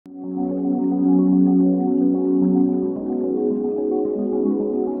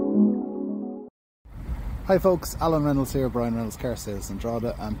Hi folks, Alan Reynolds here, Brian Reynolds Car Sales in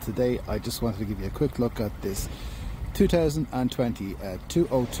Drogheda, and today I just wanted to give you a quick look at this 2020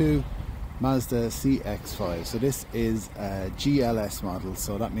 202 Mazda CX-5. So this is a GLS model,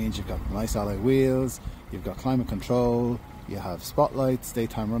 so that means you've got nice alloy wheels, you've got climate control, you have spotlights,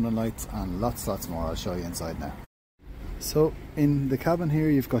 daytime running lights, and lots more. I'll show you inside now. So in the cabin here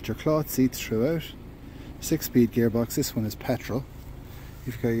you've got your cloth seats throughout, 6-speed gearbox. This one is petrol.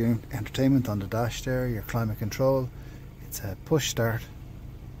 You've got your entertainment on the dash there, your climate control. It's a push start,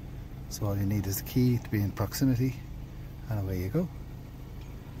 so all you need is the key to be in proximity, and away you go.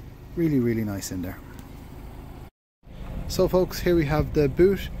 Really nice in there. So folks, here we have the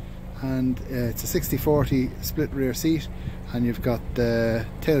boot, and it's a 60/40 split rear seat, and you've got the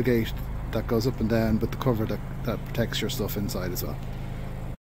tailgate that goes up and down, but the cover that protects your stuff inside as well.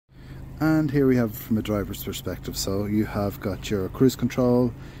 And here we have from a driver's perspective, so you have got your cruise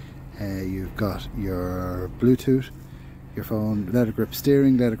control, you've got your Bluetooth, your phone, leather grip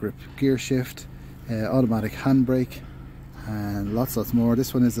steering, leather grip gear shift, automatic handbrake, and lots more.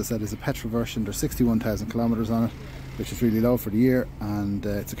 This one, as I said, is a petrol version. There's 61,000 kilometers on it, which is really low for the year, and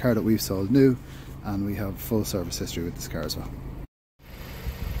it's a car that we've sold new, and we have full service history with this car as well.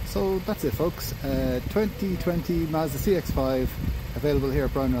 So that's it folks, 2020 Mazda CX-5 available here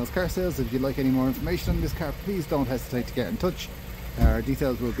at Brian Reynolds Car Sales. If you'd like any more information on this car, please don't hesitate to get in touch. Our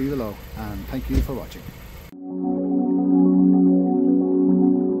details will be below, and thank you for watching.